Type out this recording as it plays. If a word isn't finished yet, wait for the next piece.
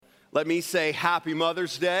Let me say happy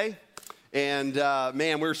Mother's Day. And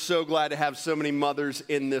man, we're so glad to have so many mothers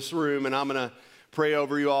in this room. And I'm going to pray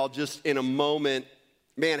over you all just in a moment.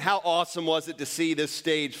 Man, how awesome was it to see this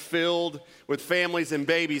stage filled with families and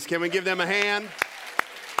babies? Can we give them a hand?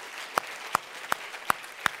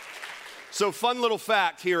 So fun little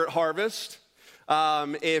fact here at Harvest.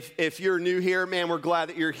 If you're new here, man, we're glad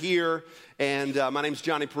that you're here. And my name's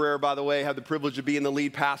Johnny Pereira, by the way. I have the privilege of being the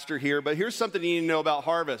lead pastor here. But here's something you need to know about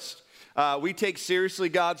Harvest. We take seriously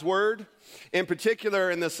God's word. In particular,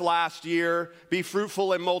 in this last year, be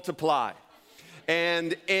fruitful and multiply.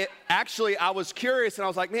 And I was curious, and I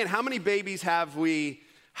was like, man, how many babies have we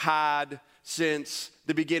had since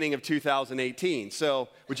the beginning of 2018? So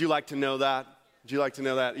would you like to know that? Would you like to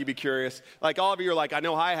know that? You'd be curious. Like all of you are like, I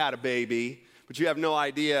know I had a baby, but you have no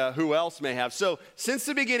idea who else may have. So since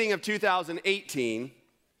the beginning of 2018,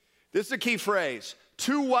 this is a key phrase,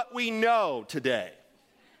 to what we know today.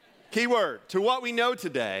 Key word, to what we know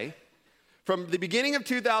today. From the beginning of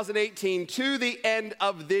 2018 to the end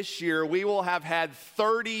of this year, we will have had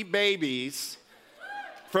 30 babies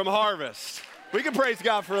from Harvest. We can praise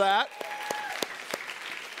God for that.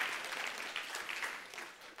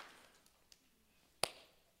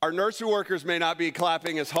 Our nursery workers may not be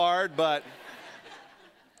clapping as hard, but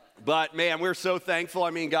man, we're so thankful. I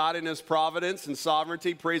mean, God in his providence and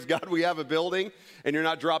sovereignty, praise God, we have a building, and you're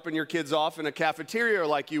not dropping your kids off in a cafeteria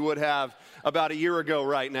like you would have about a year ago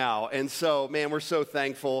right now. And so, man, we're so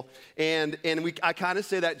thankful. And I kind of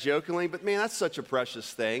say that jokingly, but man, that's such a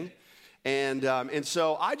precious thing. And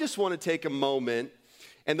so I just want to take a moment,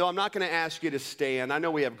 and though I'm not going to ask you to stand, I know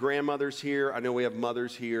we have grandmothers here. I know we have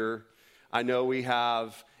mothers here. I know we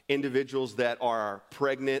have individuals that are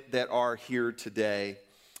pregnant that are here today.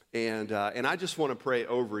 And I just want to pray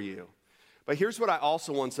over you. But here's what I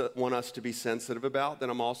also want us to be sensitive about that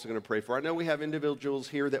I'm also going to pray for. I know we have individuals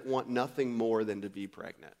here that want nothing more than to be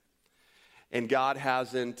pregnant. And God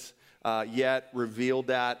hasn't yet revealed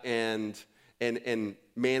that and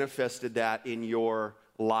manifested that in your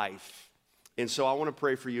life. And so I want to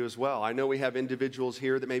pray for you as well. I know we have individuals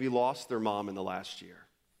here that maybe lost their mom in the last year.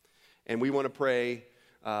 And we want to pray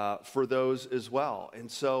for those as well.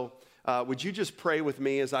 And so would you just pray with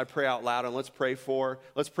me as I pray out loud, and let's pray for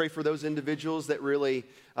those individuals that really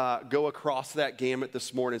go across that gamut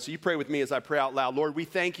this morning. So you pray with me as I pray out loud. Lord, we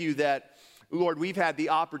thank you that, Lord, we've had the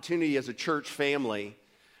opportunity as a church family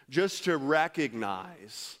just to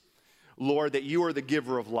recognize, Lord, that you are the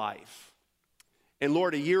giver of life. And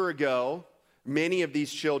Lord, a year ago, many of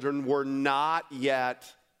these children were not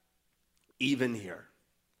yet even here.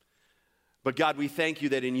 But God, we thank you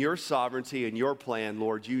that in your sovereignty and your plan,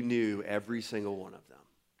 Lord, you knew every single one of them.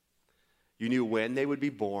 You knew when they would be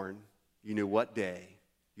born. You knew what day.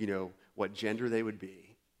 You know what gender they would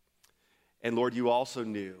be. And Lord, you also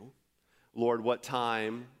knew, Lord, what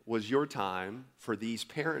time was your time for these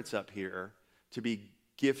parents up here to be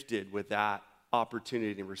gifted with that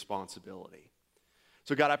opportunity and responsibility.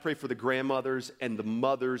 So God, I pray for the grandmothers and the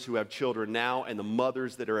mothers who have children now and the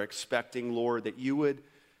mothers that are expecting, Lord, that you would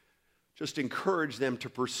just encourage them to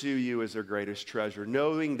pursue you as their greatest treasure,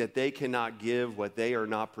 knowing that they cannot give what they are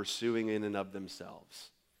not pursuing in and of themselves.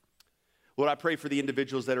 Lord, I pray for the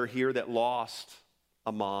individuals that are here that lost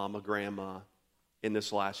a mom, a grandma in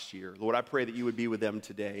this last year. Lord, I pray that you would be with them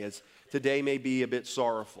today, as today may be a bit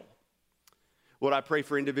sorrowful. Lord, I pray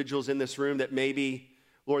for individuals in this room that maybe,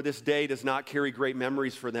 Lord, this day does not carry great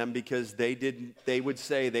memories for them because they would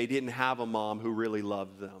say they didn't have a mom who really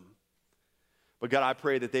loved them. But God, I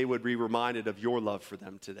pray that they would be reminded of your love for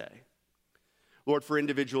them today. Lord, for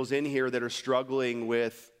individuals in here that are struggling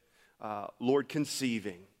with, Lord,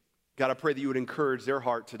 conceiving, God, I pray that you would encourage their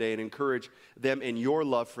heart today and encourage them in your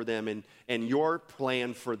love for them and your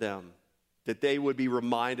plan for them, that they would be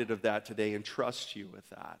reminded of that today and trust you with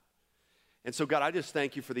that. And so, God, I just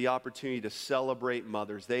thank you for the opportunity to celebrate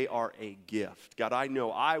mothers. They are a gift. God, I know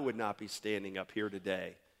I would not be standing up here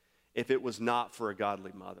today if it was not for a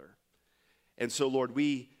godly mother. And so, Lord,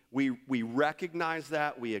 we recognize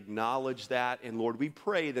that, we acknowledge that, and Lord, we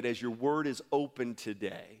pray that as your word is open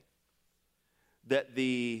today, that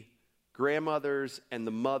the grandmothers and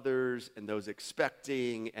the mothers and those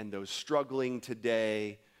expecting and those struggling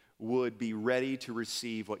today would be ready to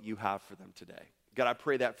receive what you have for them today. God, I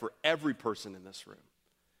pray that for every person in this room.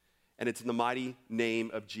 And it's in the mighty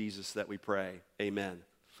name of Jesus that we pray. Amen.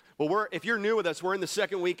 Well, if you're new with us, we're in the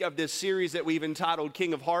second week of this series that we've entitled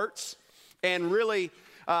King of Hearts. And really,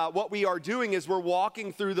 what we are doing is we're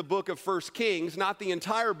walking through the book of 1 Kings, not the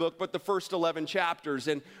entire book, but the first 11 chapters.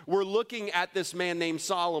 And we're looking at this man named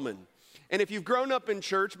Solomon. And if you've grown up in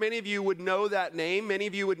church, many of you would know that name. Many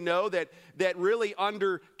of you would know that really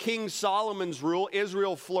under King Solomon's rule,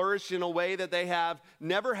 Israel flourished in a way that they have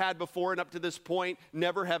never had before and up to this point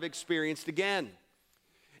never have experienced again.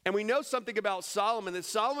 And we know something about Solomon, that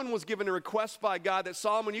Solomon was given a request by God that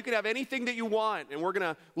Solomon, you can have anything that you want. And we're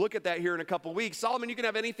going to look at that here in a couple weeks. Solomon, you can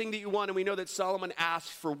have anything that you want. And we know that Solomon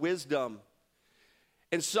asked for wisdom.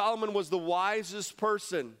 And Solomon was the wisest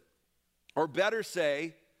person, or better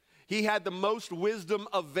say, he had the most wisdom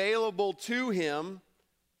available to him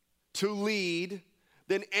to lead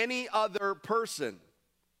than any other person.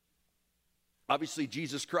 Obviously,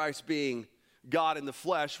 Jesus Christ being God in the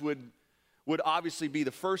flesh would obviously be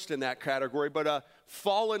the first in that category, but a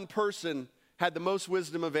fallen person had the most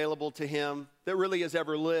wisdom available to him that really has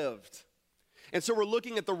ever lived. And so we're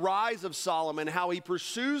looking at the rise of Solomon, how he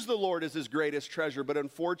pursues the Lord as his greatest treasure, but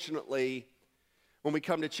unfortunately, when we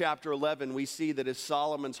come to chapter 11, we see that as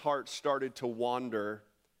Solomon's heart started to wander,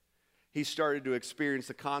 he started to experience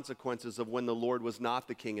the consequences of when the Lord was not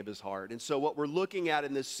the king of his heart. And so what we're looking at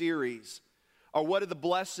in this series are what are the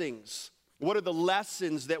blessings, what are the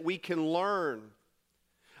lessons that we can learn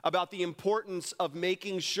about the importance of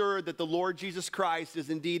making sure that the Lord Jesus Christ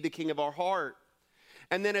is indeed the king of our heart.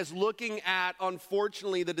 And then as looking at,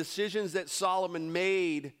 unfortunately, the decisions that Solomon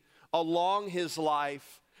made along his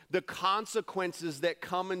life, the consequences that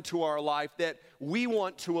come into our life that we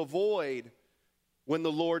want to avoid when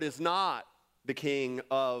the Lord is not the king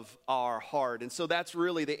of our heart. And so that's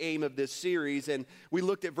really the aim of this series. And we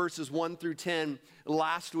looked at verses 1 through 10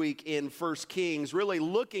 last week in 1 Kings, really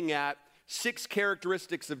looking at 6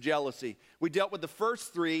 characteristics of jealousy. We dealt with the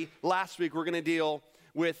first 3 last week. We're going to deal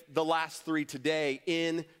with the last 3 today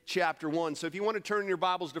in chapter 1. So if you want to turn your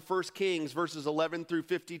Bibles to 1 Kings, verses 11 through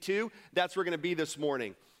 52, that's where we're going to be this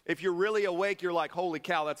morning. If you're really awake, you're like, holy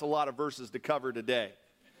cow, that's a lot of verses to cover today.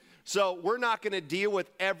 So we're not going to deal with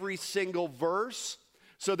every single verse.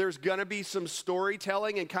 So there's going to be some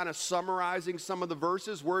storytelling and kind of summarizing some of the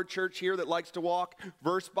verses. We're a church here that likes to walk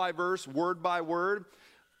verse by verse, word by word.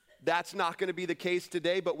 That's not going to be the case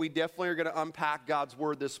today, but we definitely are going to unpack God's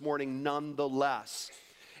word this morning nonetheless.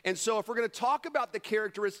 And so if we're going to talk about the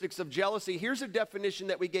characteristics of jealousy, here's a definition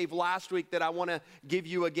that we gave last week that I want to give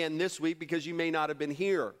you again this week because you may not have been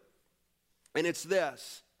here. And it's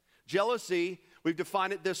this. Jealousy, we've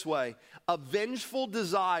defined it this way: a vengeful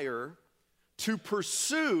desire to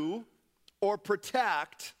pursue or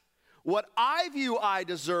protect what I view I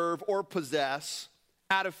deserve or possess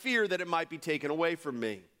out of fear that it might be taken away from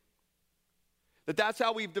me. That's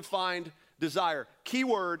how we've defined desire.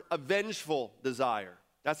 Keyword, a vengeful desire.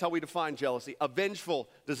 That's how we define jealousy. A vengeful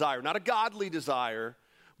desire, not a godly desire,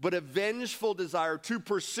 but a vengeful desire to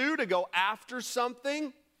pursue, to go after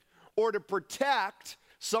something, or to protect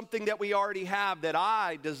something that we already have that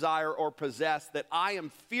I desire or possess, that I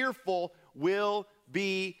am fearful will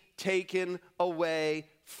be taken away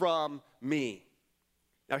from me.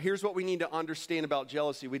 Now, here's what we need to understand about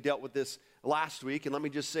jealousy. We dealt with this last week, and let me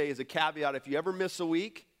just say as a caveat, if you ever miss a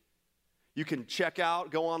week, you can check out,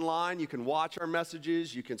 go online, you can watch our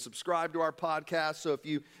messages, you can subscribe to our podcast. So if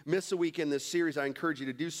you miss a week in this series, I encourage you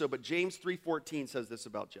to do so. But James 3:14 says this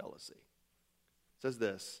about jealousy. It says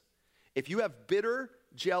this: if you have bitter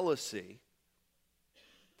jealousy,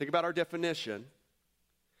 think about our definition,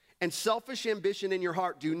 and selfish ambition in your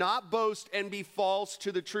heart, do not boast and be false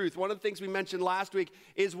to the truth. One of the things we mentioned last week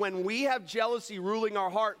is when we have jealousy ruling our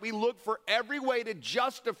heart, we look for every way to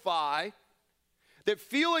justify that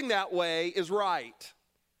feeling that way is right.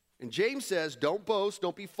 And James says, don't boast,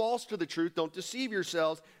 don't be false to the truth, don't deceive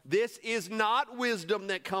yourselves. This is not wisdom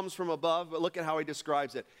that comes from above, but look at how he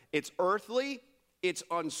describes it. It's earthly, it's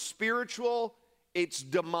unspiritual, it's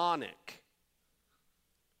demonic.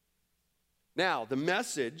 Now, the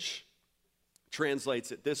Message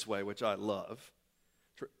translates it this way, which I love.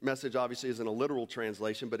 Message obviously isn't a literal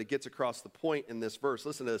translation, but it gets across the point in this verse.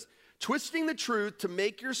 Listen to this. Twisting the truth to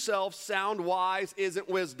make yourself sound wise isn't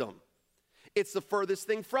wisdom. It's the furthest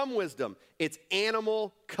thing from wisdom. It's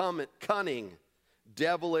animal cunning,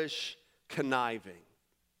 devilish conniving.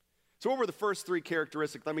 So what were the first 3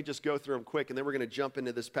 characteristics? Let me just go through them quick, and then we're going to jump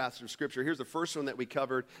into this passage of Scripture. Here's the first one that we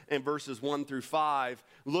covered in verses 1 through 5,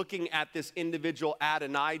 looking at this individual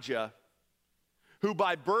Adonijah, who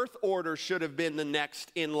by birth order should have been the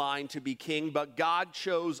next in line to be king, but God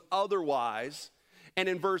chose otherwise. And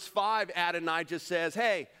in verse 5, Adonijah says,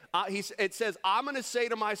 it says, I'm going to say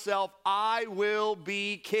to myself, I will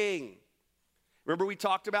be king. Remember, we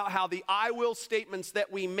talked about how the I will statements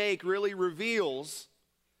that we make really reveals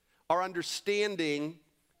our understanding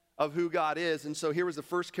of who God is. And so here was the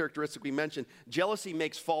first characteristic we mentioned. Jealousy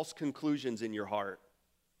makes false conclusions in your heart.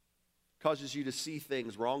 causes you to see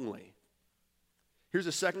things wrongly. Here's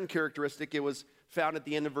a second characteristic. It was found at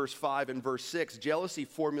the end of verse 5 and verse 6. Jealousy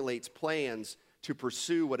formulates plans to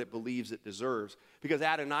pursue what it believes it deserves. Because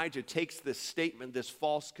Adonijah takes this statement, this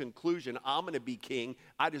false conclusion, I'm going to be king,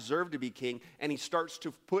 I deserve to be king, and he starts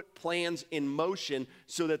to put plans in motion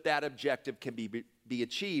so that that objective can be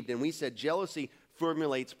achieved. And we said jealousy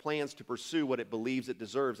formulates plans to pursue what it believes it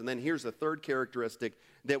deserves. And then here's the third characteristic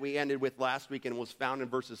that we ended with last week and was found in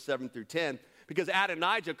verses 7 through 10, because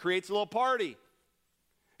Adonijah creates a little party.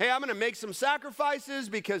 Hey, I'm going to make some sacrifices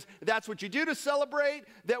because that's what you do to celebrate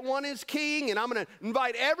that one is king, and I'm going to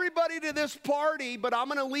invite everybody to this party, but I'm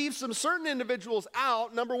going to leave some certain individuals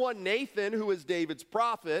out. Number one, Nathan, who is David's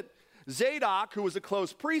prophet, Zadok, who was a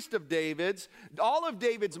close priest of David's, all of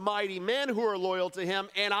David's mighty men who are loyal to him,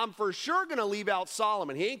 and I'm for sure going to leave out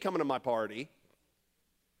Solomon. He ain't coming to my party.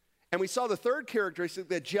 And we saw the third characteristic,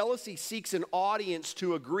 that jealousy seeks an audience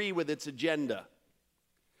to agree with its agenda.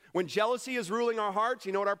 When jealousy is ruling our hearts,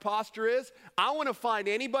 you know what our posture is? I want to find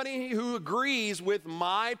anybody who agrees with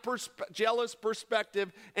my jealous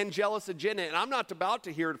perspective and jealous agenda. And I'm not about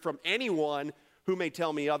to hear it from anyone who may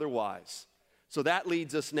tell me otherwise. So that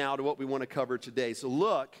leads us now to what we want to cover today. So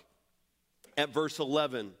look at verse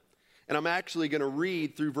 11. And I'm actually going to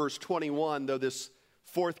read through verse 21, though this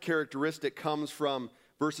fourth characteristic comes from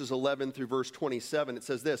verses 11 through verse 27. It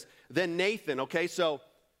says this, then Nathan, okay, so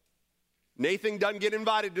Nathan doesn't get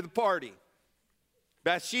invited to the party.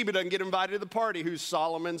 Bathsheba doesn't get invited to the party, who's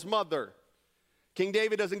Solomon's mother. King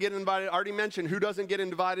David doesn't get invited. I already mentioned who doesn't get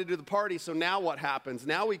invited to the party. So now what happens?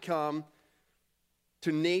 Now we come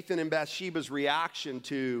to Nathan and Bathsheba's reaction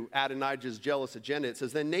to Adonijah's jealous agenda. It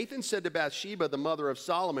says, then Nathan said to Bathsheba, the mother of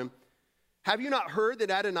Solomon, have you not heard that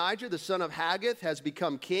Adonijah, the son of Haggith, has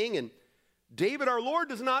become king, and David our Lord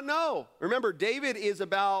does not know? Remember, David is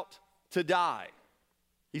about to die.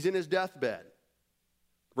 He's in his deathbed.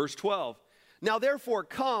 Verse 12, now therefore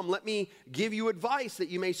come, let me give you advice that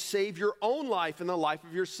you may save your own life and the life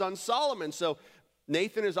of your son Solomon. So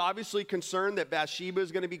Nathan is obviously concerned that Bathsheba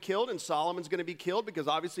is going to be killed and Solomon's going to be killed because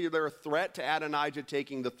obviously they're a threat to Adonijah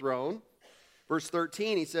taking the throne. Verse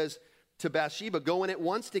 13, he says to Bathsheba, go in at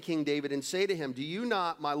once to King David and say to him, do you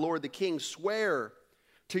not, my lord the king, swear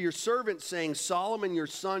to your servant, saying, Solomon your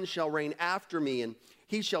son shall reign after me, and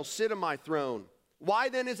he shall sit on my throne? Why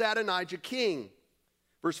then is Adonijah king?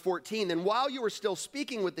 Verse 14, then while you are still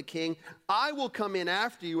speaking with the king, I will come in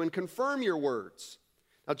after you and confirm your words.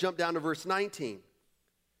 Now jump down to verse 19.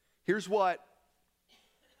 Here's what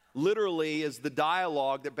literally is the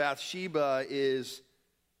dialogue that Bathsheba is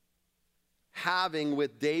having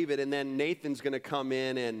with David, and then Nathan's going to come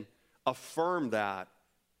in and affirm that.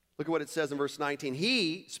 Look at what it says in verse 19.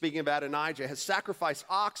 He, speaking of Adonijah, has sacrificed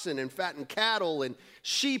oxen and fattened cattle and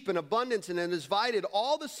sheep in abundance, and has invited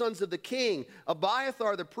all the sons of the king,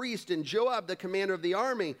 Abiathar the priest and Joab the commander of the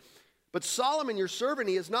army. But Solomon your servant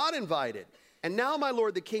he has not invited. And now, my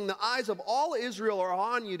lord the king, the eyes of all Israel are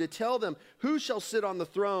on you to tell them who shall sit on the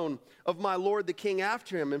throne of my lord the king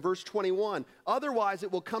after him. In verse 21, otherwise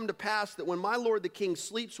it will come to pass that when my lord the king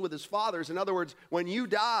sleeps with his fathers, in other words, when you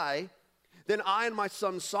die, then I and my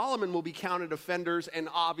son Solomon will be counted offenders, and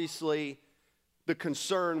obviously the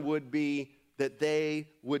concern would be that they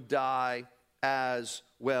would die as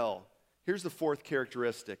well. Here's the fourth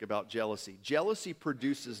characteristic about jealousy. Jealousy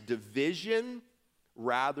produces division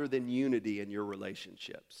rather than unity in your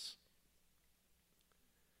relationships.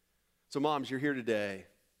 So moms, you're here today,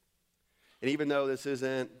 and even though this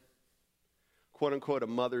isn't quote-unquote a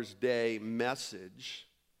Mother's Day message,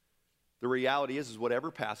 the reality is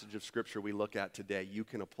whatever passage of Scripture we look at today, you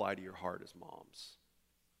can apply to your heart as moms.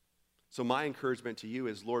 So my encouragement to you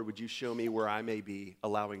is, Lord, would you show me where I may be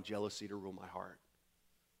allowing jealousy to rule my heart?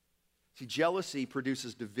 See, jealousy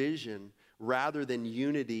produces division rather than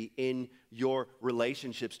unity in your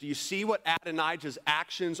relationships. Do you see what Adonijah's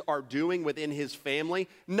actions are doing within his family?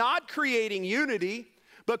 Not creating unity,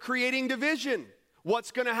 but creating division.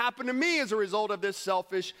 What's going to happen to me as a result of this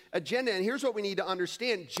selfish agenda? And here's what we need to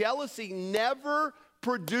understand. Jealousy never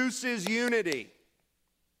produces unity.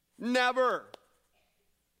 Never.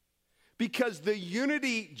 Because the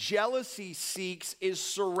unity jealousy seeks is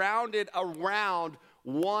surrounded around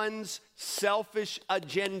one's selfish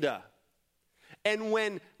agenda. And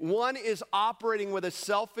when one is operating with a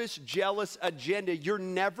selfish, jealous agenda, you're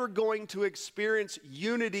never going to experience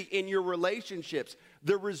unity in your relationships.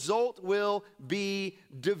 The result will be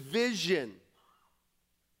division.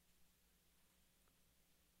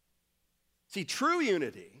 See, true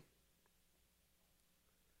unity,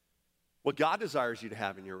 what God desires you to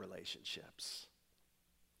have in your relationships,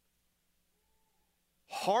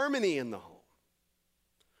 harmony in the home,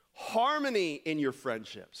 harmony in your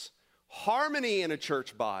friendships, harmony in a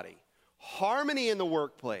church body, harmony in the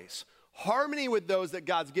workplace, harmony with those that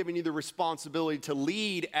God's given you the responsibility to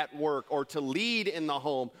lead at work or to lead in the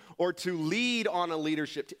home or to lead on a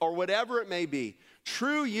leadership team or whatever it may be.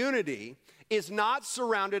 True unity is not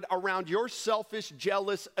surrounded around your selfish,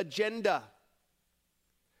 jealous agenda.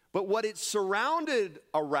 But what it's surrounded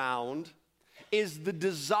around is the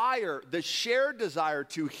desire, the shared desire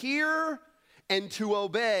to hear and to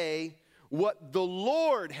obey what the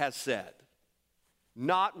Lord has said,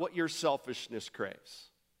 not what your selfishness craves.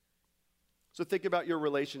 So think about your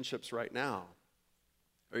relationships right now.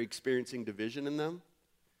 Are you experiencing division in them?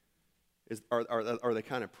 Are they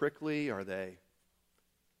kind of prickly? Are you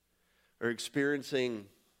experiencing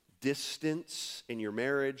distance in your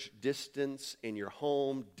marriage, distance in your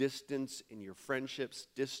home, distance in your friendships,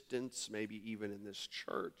 distance maybe even in this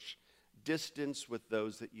church, distance with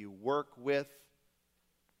those that you work with?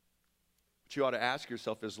 What you ought to ask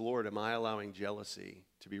yourself is, Lord, am I allowing jealousy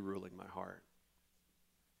to be ruling my heart?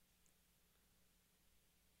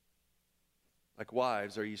 Like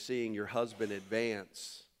wives, are you seeing your husband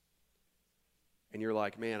advance and you're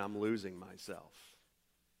like, man, I'm losing myself,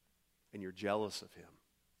 and you're jealous of him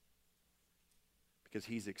because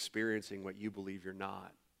he's experiencing what you believe you're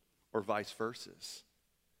not, or vice versa?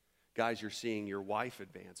 Guys, you're seeing your wife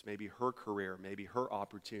advance, maybe her career, maybe her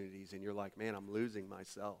opportunities, and you're like, man, I'm losing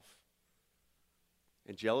myself.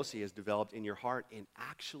 And jealousy has developed in your heart, and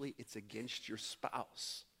actually it's against your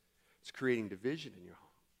spouse. It's creating division in your home.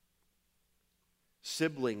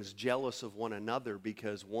 Siblings jealous of one another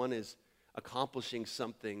because one is accomplishing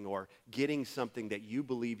something or getting something that you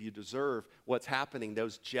believe you deserve. What's happening?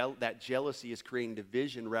 That jealousy is creating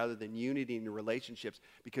division rather than unity in your relationships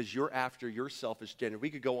because you're after your selfish agenda.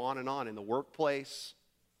 We could go on in the workplace,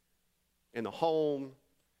 in the home,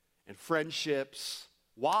 and friendships.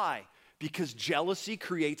 Why? Because jealousy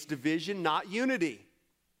creates division, not unity.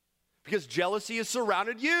 Because jealousy is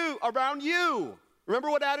surrounded around you.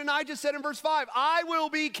 Remember what Adonijah said in verse 5, I will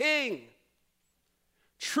be king.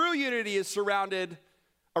 True unity is surrounded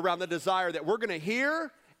around the desire that we're going to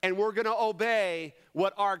hear and we're going to obey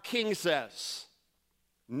what our king says,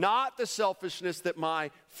 not the selfishness that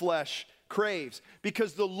my flesh craves.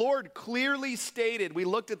 Because the Lord clearly stated, we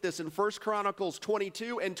looked at this in 1 Chronicles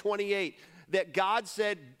 22 and 28, that God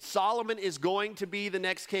said Solomon is going to be the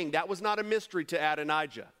next king. That was not a mystery to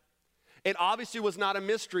Adonijah. It obviously was not a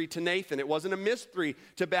mystery to Nathan. It wasn't a mystery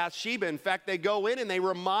to Bathsheba. In fact, they go in and they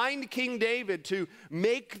remind King David to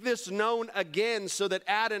make this known again so that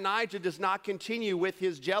Adonijah does not continue with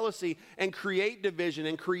his jealousy and create division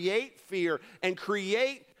and create fear and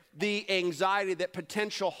create the anxiety that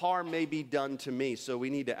potential harm may be done to me. So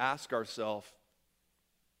we need to ask ourselves,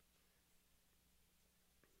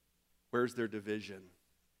 where's their division?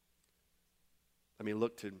 I mean,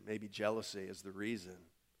 look to maybe jealousy as the reason.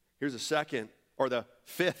 Here's the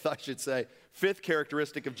fifth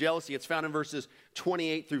characteristic of jealousy. It's found in verses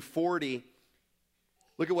 28 through 40.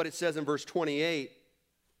 Look at what it says in verse 28.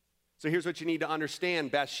 So here's what you need to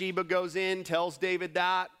understand. Bathsheba goes in, tells David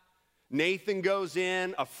that. Nathan goes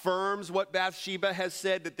in, affirms what Bathsheba has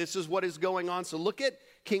said, that this is what is going on. So look at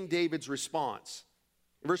King David's response.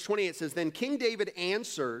 In verse 28 it says, then King David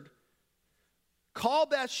answered, call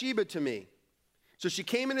Bathsheba to me. So she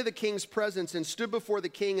came into the king's presence and stood before the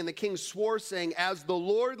king, and the king swore, saying, as the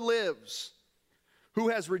Lord lives, who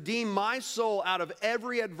has redeemed my soul out of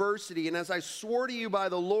every adversity, and as I swore to you by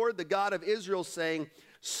the Lord, the God of Israel, saying,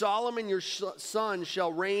 Solomon your son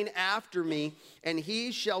shall reign after me, and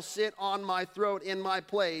he shall sit on my throne in my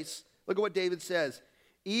place. Look at what David says.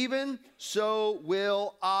 Even so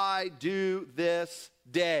will I do this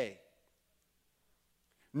day.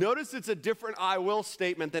 Notice it's a different I will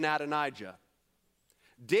statement than Adonijah.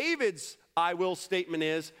 David's I will statement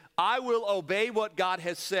is, I will obey what God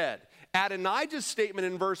has said. Adonijah's statement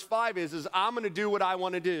in verse 5 is I'm going to do what I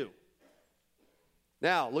want to do.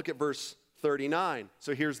 Now, look at verse 39.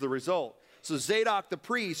 So here's the result. So Zadok the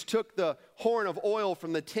priest took the horn of oil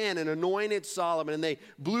from the tin and anointed Solomon, and they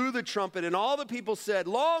blew the trumpet, and all the people said,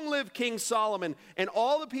 long live King Solomon. And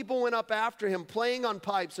all the people went up after him, playing on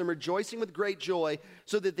pipes and rejoicing with great joy,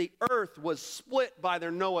 so that the earth was split by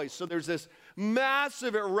their noise. So there's this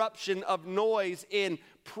massive eruption of noise in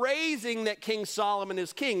praising that King Solomon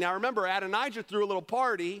is king. Now remember, Adonijah threw a little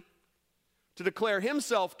party to declare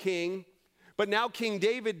himself king, but now King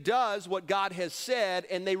David does what God has said,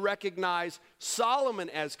 and they recognize Solomon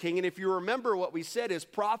as king. And if you remember, what we said is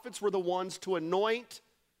prophets were the ones to anoint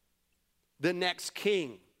the next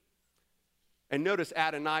king. And notice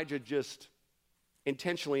Adonijah just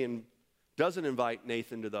intentionally doesn't invite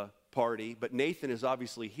Nathan to the party, but Nathan is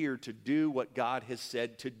obviously here to do what God has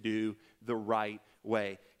said to do the right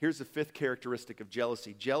way. Here's the fifth characteristic of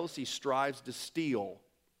jealousy. Jealousy strives to steal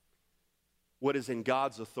what is in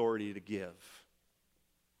God's authority to give.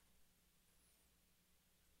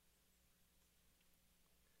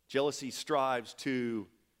 Jealousy strives to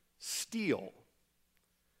steal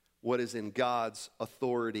what is in God's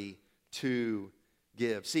authority to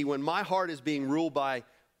give. See, when my heart is being ruled by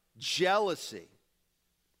jealousy,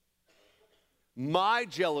 my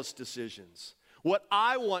jealous decisions, what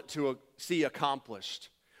I want to see accomplished,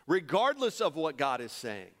 regardless of what God is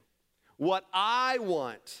saying, what I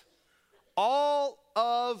want, all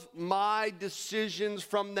of my decisions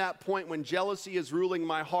from that point when jealousy is ruling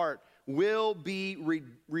my heart will be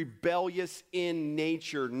rebellious in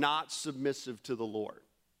nature, not submissive to the Lord.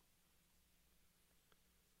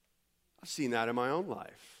 I've seen that in my own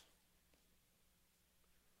life.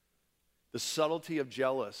 The subtlety of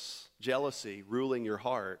jealousy ruling your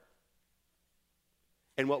heart.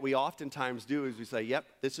 And what we oftentimes do is we say, yep,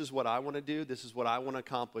 this is what I want to do, this is what I want to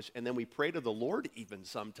accomplish, and then we pray to the Lord even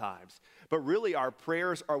sometimes. But really our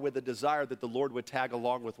prayers are with a desire that the Lord would tag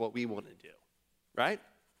along with what we want to do, right?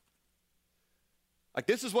 Like,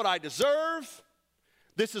 this is what I deserve,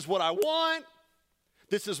 this is what I want,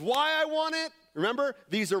 this is why I want it. Remember,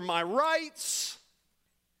 these are my rights.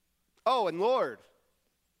 Oh, and Lord,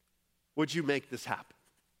 would you make this happen?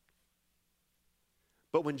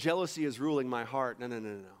 But when jealousy is ruling my heart, no.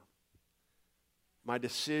 My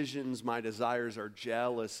decisions, my desires are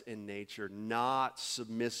jealous in nature, not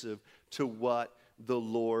submissive to what the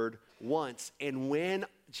Lord wants. And when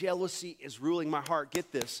jealousy is ruling my heart,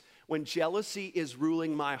 get this, when jealousy is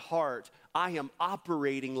ruling my heart, I am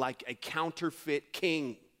operating like a counterfeit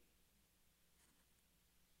king.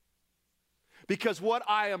 Because what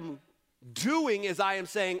I am doing is I am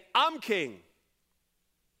saying, I'm king.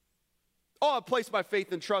 Oh, I placed my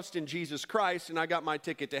faith and trust in Jesus Christ, and I got my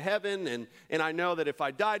ticket to heaven, and I know that if I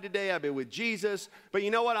died today, I'd be with Jesus. But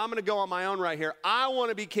you know what? I'm going to go on my own right here. I want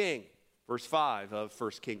to be king. Verse 5 of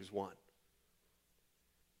 1 Kings 1.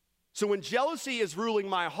 So when jealousy is ruling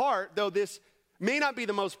my heart, though this may not be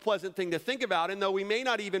the most pleasant thing to think about, and though we may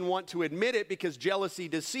not even want to admit it because jealousy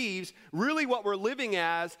deceives, really what we're living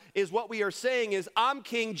as is what we are saying is, I'm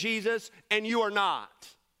King Jesus, and you are not.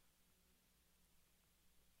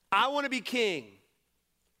 I want to be king.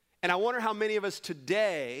 And I wonder how many of us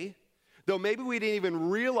today, though maybe we didn't even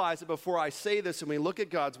realize it before I say this and we look at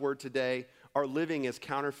God's word today, are living as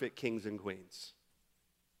counterfeit kings and queens.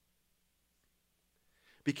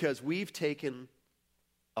 Because we've taken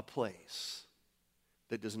a place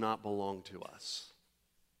that does not belong to us.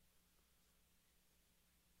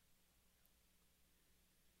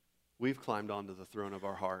 We've climbed onto the throne of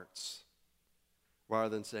our hearts rather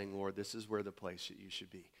than saying, Lord, this is where the place that you should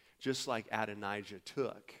be. Just like Adonijah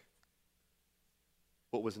took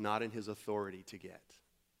what was not in his authority to get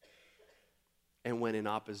and went in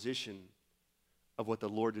opposition of what the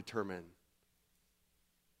Lord determined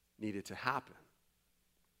needed to happen.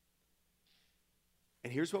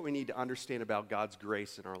 And here's what we need to understand about God's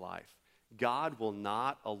grace in our life. God will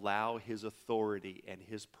not allow his authority and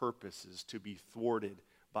his purposes to be thwarted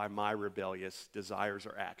by my rebellious desires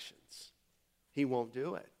or actions. He won't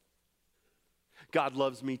do it. God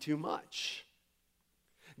loves me too much.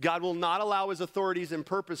 God will not allow his authorities and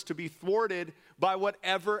purpose to be thwarted by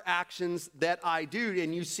whatever actions that I do.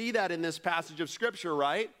 And you see that in this passage of Scripture,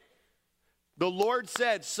 right? The Lord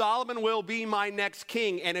said, Solomon will be my next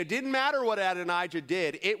king. And it didn't matter what Adonijah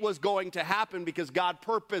did. It was going to happen because God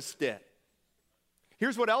purposed it.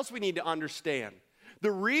 Here's what else we need to understand.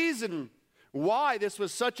 The reason why this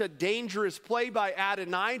was such a dangerous play by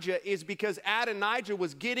Adonijah is because Adonijah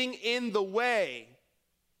was getting in the way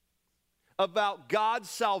about God's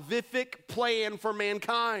salvific plan for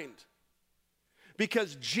mankind.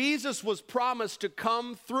 Because Jesus was promised to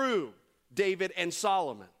come through David and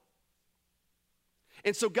Solomon.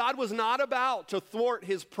 And so God was not about to thwart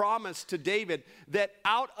his promise to David that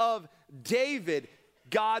out of David,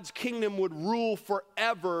 God's kingdom would rule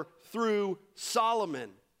forever through Solomon.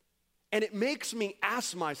 And it makes me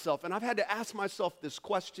ask myself, and I've had to ask myself this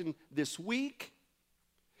question this week,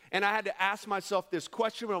 and I had to ask myself this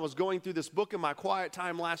question when I was going through this book in my quiet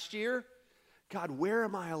time last year. God, where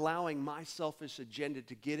am I allowing my selfish agenda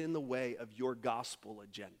to get in the way of your gospel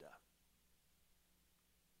agenda?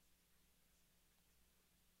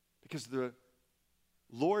 Because the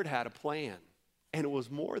Lord had a plan, and it was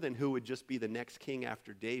more than who would just be the next king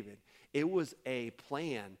after David. It was a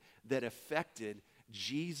plan that affected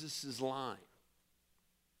Jesus' line.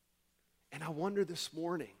 And I wonder this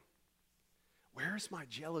morning, where is my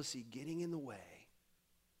jealousy getting in the way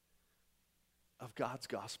of God's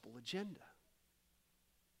gospel agenda?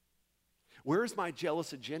 Where is my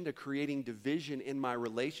jealous agenda creating division in my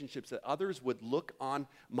relationships that others would look on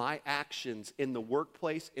my actions in the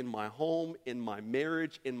workplace, in my home, in my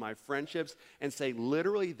marriage, in my friendships, and say,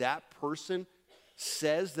 literally, that person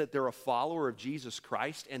says that they're a follower of Jesus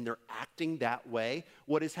Christ and they're acting that way?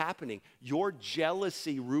 What is happening? Your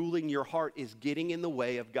jealousy ruling your heart is getting in the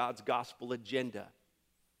way of God's gospel agenda.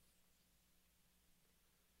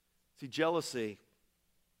 See, jealousy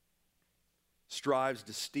strives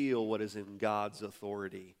to steal what is in God's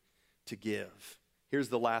authority to give. Here's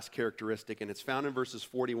the last characteristic, and it's found in verses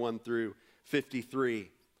 41 through 53,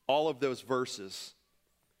 all of those verses.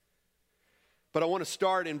 But I want to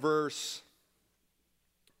start in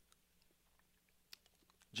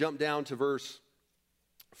jump down to verse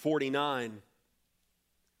 49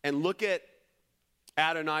 and look at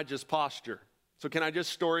Adonijah's posture. So can I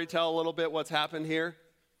just story tell a little bit what's happened here?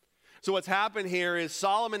 So what's happened here is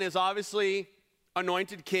Solomon is obviously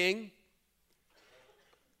anointed king.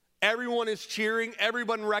 Everyone is cheering.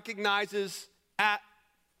 Everyone recognizes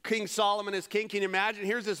King Solomon as king. Can you imagine?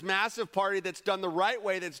 Here's this massive party that's done the right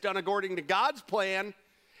way, that's done according to God's plan,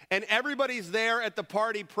 and everybody's there at the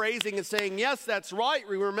party praising and saying, yes, that's right.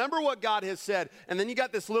 We remember what God has said. And then you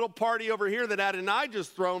got this little party over here that Adonijah's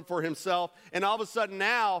thrown for himself, and all of a sudden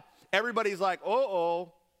now everybody's like,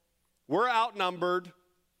 uh-oh, we're outnumbered.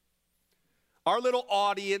 Our little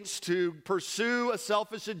audience to pursue a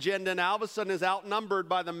selfish agenda now all of a sudden is outnumbered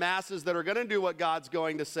by the masses that are going to do what God's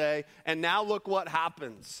going to say. And now look what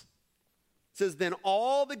happens. It says, then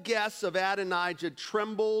all the guests of Adonijah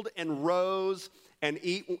trembled and rose, and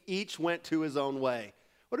each went to his own way.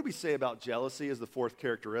 What do we say about jealousy as the fourth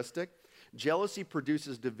characteristic? Jealousy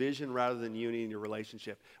produces division rather than unity in your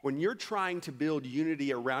relationship. When you're trying to build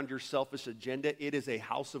unity around your selfish agenda, it is a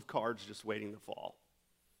house of cards just waiting to fall.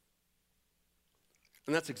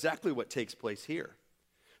 And that's exactly what takes place here.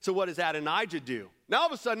 So what does Adonijah do? Now all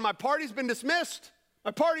of a sudden, my party's been dismissed. My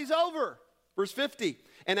party's over. Verse 50,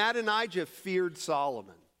 and Adonijah feared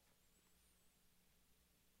Solomon.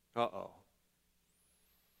 Uh-oh.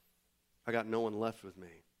 I got no one left with me.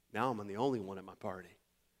 Now I'm the only one at my party.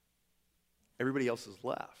 Everybody else is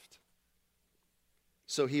left.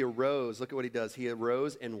 So he arose. Look at what he does. He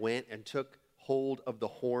arose and went and took hold of the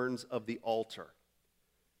horns of the altar.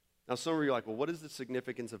 Now, some of you are like, well, what is the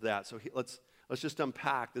significance of that? So let's just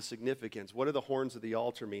unpack the significance. What do the horns of the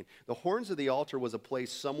altar mean? The horns of the altar was a place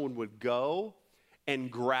someone would go and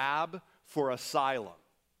grab for asylum.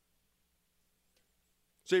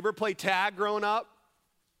 So you ever play tag growing up?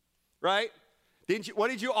 Right? What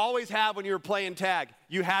did you always have when you were playing tag?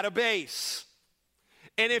 You had a base.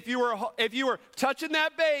 And if you were touching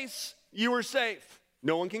that base, you were safe.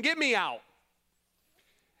 No one can get me out.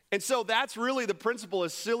 And so that's really the principle,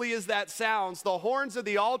 as silly as that sounds. The horns of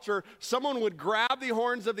the altar, someone would grab the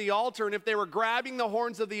horns of the altar, and if they were grabbing the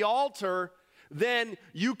horns of the altar, then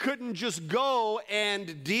you couldn't just go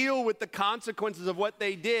and deal with the consequences of what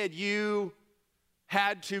they did. You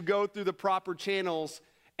had to go through the proper channels,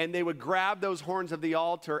 and they would grab those horns of the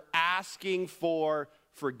altar, asking for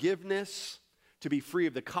forgiveness, to be free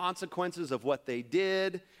of the consequences of what they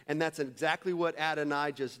did. And that's exactly what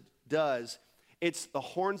Adonijah does. It's the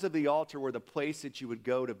horns of the altar were the place that you would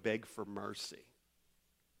go to beg for mercy.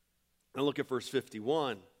 Now look at verse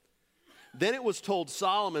 51. Then it was told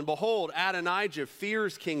Solomon, behold, Adonijah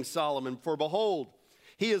fears King Solomon, for behold,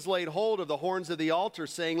 he has laid hold of the horns of the altar,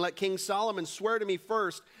 saying, let King Solomon swear to me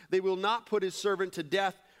first, they will not put his servant to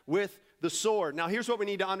death with the sword. Now here's what we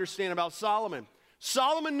need to understand about Solomon.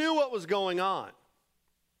 Solomon knew what was going on.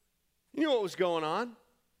 He knew what was going on.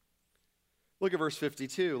 Look at verse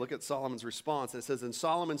 52. Look at Solomon's response. It says, and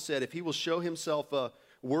Solomon said, if he will show himself a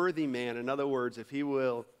worthy man, in other words, if he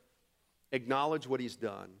will acknowledge what he's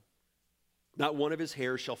done, not one of his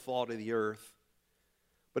hairs shall fall to the earth.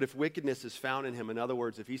 But if wickedness is found in him, in other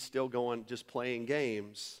words, if he's still going just playing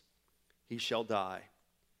games, he shall die.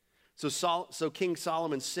 So King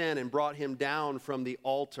Solomon sent and brought him down from the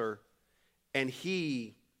altar, and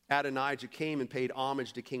he, Adonijah, came and paid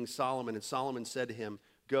homage to King Solomon. And Solomon said to him,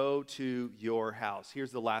 go to your house.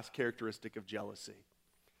 Here's the last characteristic of jealousy.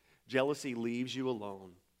 Jealousy leaves you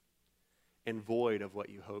alone and void of what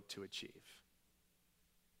you hope to achieve.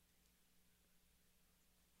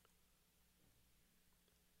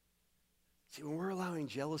 See, when we're allowing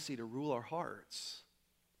jealousy to rule our hearts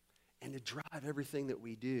and to drive everything that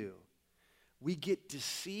we do, we get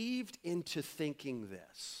deceived into thinking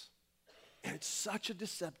this. And it's such a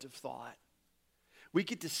deceptive thought. We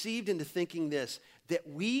get deceived into thinking this, that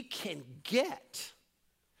we can get,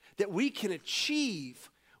 that we can achieve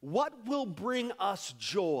what will bring us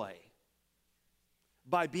joy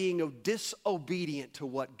by being disobedient to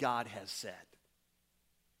what God has said.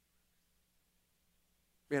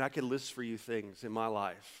 Man, I could list for you things in my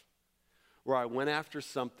life where I went after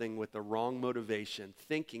something with the wrong motivation,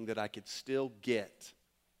 thinking that I could still get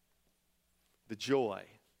the joy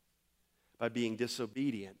by being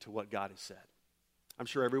disobedient to what God has said. I'm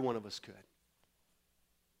sure every one of us could.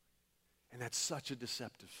 And that's such a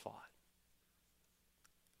deceptive thought.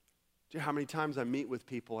 Do you know how many times I meet with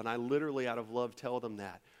people and I literally out of love tell them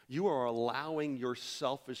that? You are allowing your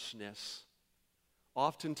selfishness,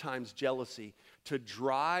 oftentimes jealousy, to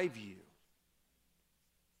drive you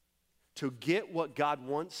to get what God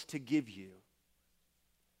wants to give you,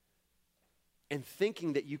 and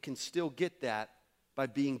thinking that you can still get that by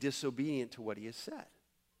being disobedient to what he has said.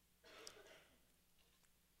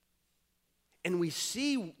 And we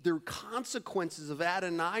see the consequences of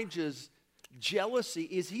Adonijah's jealousy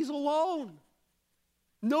is he's alone.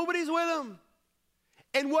 Nobody's with him.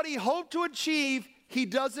 And what he hoped to achieve, he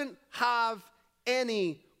doesn't have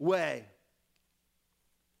any way.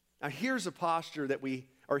 Now here's a posture that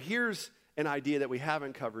here's an idea that we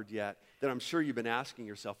haven't covered yet that I'm sure you've been asking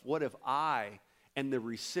yourself. What if I am the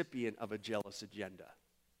recipient of a jealous agenda?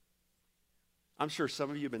 I'm sure some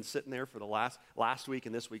of you have been sitting there for the last week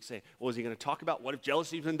and this week saying, well, is he going to talk about what if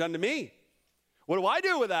jealousy's been done to me? What do I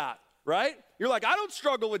do with that, right? You're like, I don't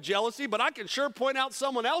struggle with jealousy, but I can sure point out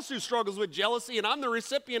someone else who struggles with jealousy, and I'm the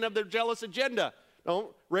recipient of their jealous agenda. Don't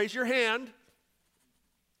raise your hand.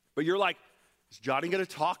 But you're like, is Johnny going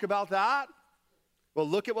to talk about that? Well,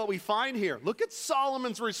 look at what we find here. Look at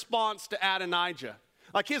Solomon's response to Adonijah.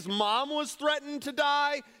 Like his mom was threatened to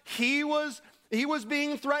die. He was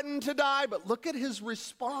being threatened to die. But look at his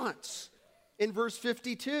response in verse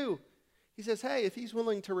 52. He says, hey, if he's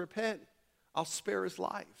willing to repent, I'll spare his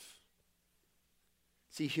life.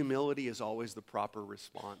 See, humility is always the proper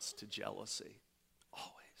response to jealousy.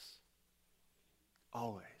 Always.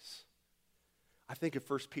 Always. I think of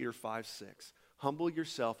 1 Peter 5:6. Humble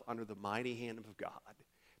yourself under the mighty hand of God,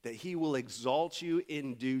 that he will exalt you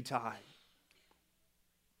in due time.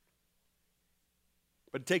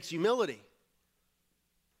 But it takes humility.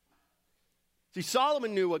 See,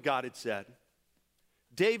 Solomon knew what God had said.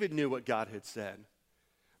 David knew what God had said.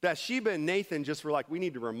 Bathsheba and Nathan just were like, we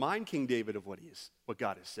need to remind King David of what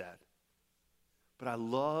God has said. But I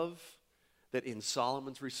love that in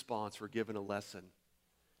Solomon's response, we're given a lesson.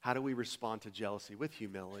 How do we respond to jealousy? With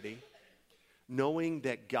humility. Knowing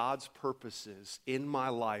that God's purposes in my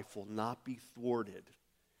life will not be thwarted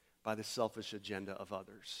by the selfish agenda of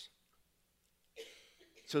others.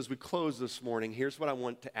 So as we close this morning, here's what I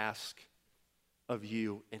want to ask of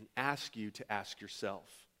you and ask you to ask yourself.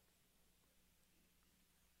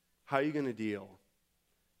 How are you going to deal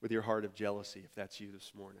with your heart of jealousy if that's you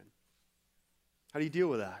this morning? How do you deal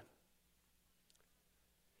with that?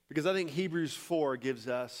 Because I think Hebrews 4 gives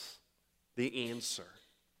us the answer.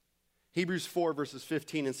 Hebrews 4 verses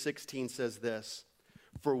 15 and 16 says this,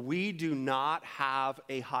 for we do not have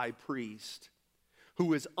a high priest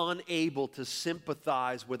who is unable to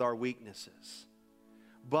sympathize with our weaknesses,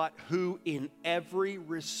 but who in every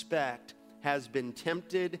respect has been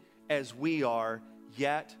tempted as we are,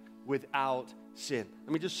 yet without sin.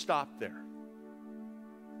 Let me just stop there.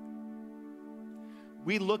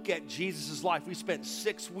 We look at Jesus' life. We spent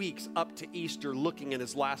 6 weeks up to Easter looking at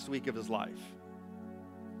his last week of his life.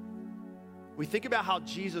 We think about how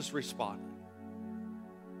Jesus responded.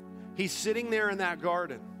 He's sitting there in that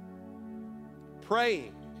garden,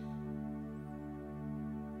 praying,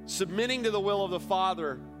 submitting to the will of the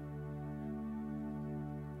Father,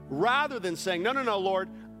 rather than saying, no, Lord,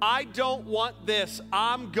 I don't want this.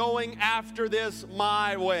 I'm going after this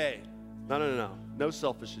my way. No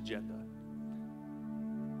selfish agenda.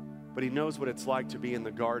 But he knows what it's like to be in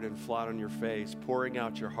the garden, flat on your face, pouring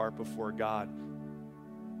out your heart before God,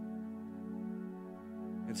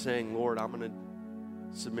 and saying, Lord, I'm going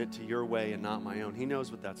to submit to your way and not my own. He knows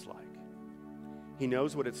what that's like. He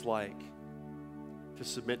knows what it's like to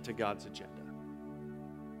submit to God's agenda.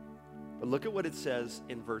 But look at what it says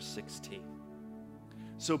in verse 16.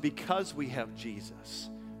 So because we have Jesus,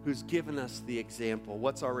 who's given us the example,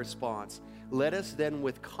 what's our response? Let us then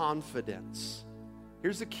with confidence.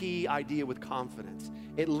 Here's the key idea with confidence.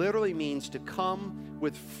 It literally means to come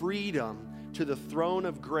with freedom to the throne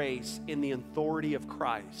of grace in the authority of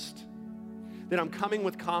Christ. That I'm coming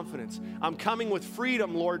with confidence. I'm coming with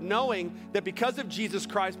freedom, Lord, knowing that because of Jesus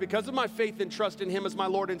Christ, because of my faith and trust in him as my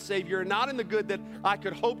Lord and Savior, and not in the good that I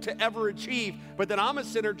could hope to ever achieve, but that I'm a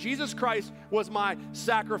sinner. Jesus Christ was my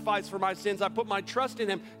sacrifice for my sins. I put my trust in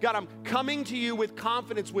him. God, I'm coming to you with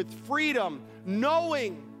confidence, with freedom,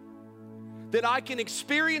 knowing that I can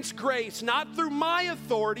experience grace, not through my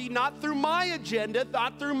authority, not through my agenda,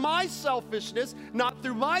 not through my selfishness, not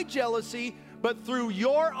through my jealousy, but through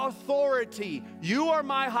your authority. You are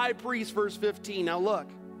my high priest, verse 15. Now look,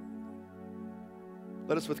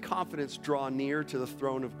 let us with confidence draw near to the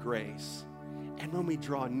throne of grace. And when we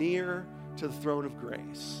draw near to the throne of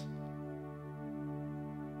grace,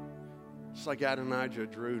 just like Adonijah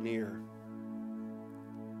drew near,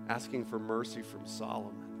 asking for mercy from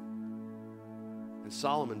Solomon. And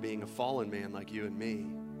Solomon being a fallen man like you and me,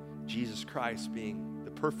 Jesus Christ being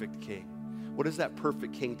the perfect king. What does that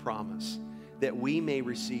perfect king promise? That we may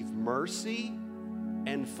receive mercy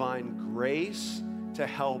and find grace to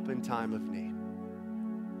help in time of need.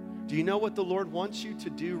 Do you know what the Lord wants you to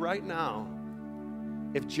do right now?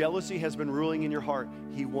 If jealousy has been ruling in your heart,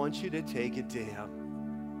 He wants you to take it to Him.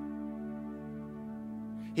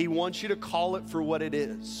 He wants you to call it for what it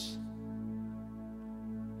is.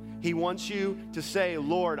 He wants you to say,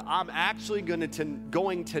 Lord, I'm actually going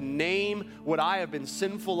to name what I have been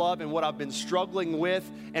sinful of and what I've been struggling with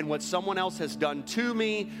and what someone else has done to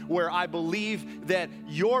me, where I believe that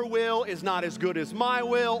your will is not as good as my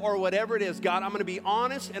will or whatever it is. God, I'm going to be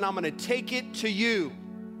honest and I'm going to take it to you.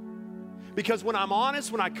 Because when I'm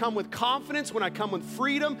honest, when I come with confidence, when I come with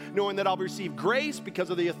freedom, knowing that I'll receive grace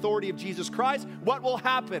because of the authority of Jesus Christ, what will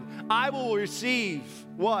happen? I will receive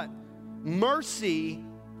what? Mercy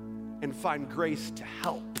and find grace to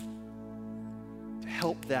help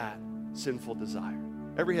that sinful desire.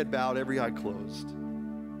 Every head bowed, every eye closed.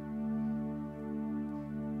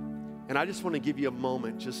 And I just want to give you a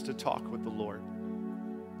moment just to talk with the Lord,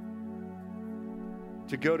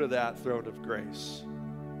 to go to that throne of grace,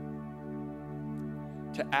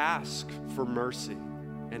 to ask for mercy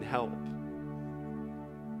and help,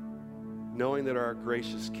 knowing that our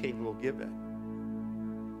gracious King will give it.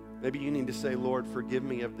 Maybe you need to say, Lord, forgive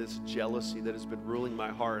me of this jealousy that has been ruling my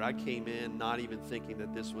heart. I came in not even thinking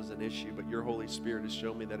that this was an issue, but your Holy Spirit has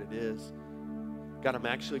shown me that it is. God, I'm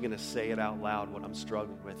actually going to say it out loud what I'm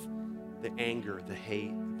struggling with. The anger, the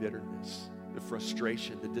hate, the bitterness, the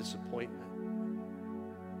frustration, the disappointment.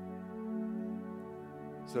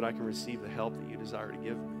 So that I can receive the help that you desire to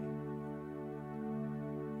give me.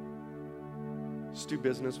 Just do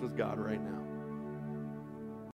business with God right now.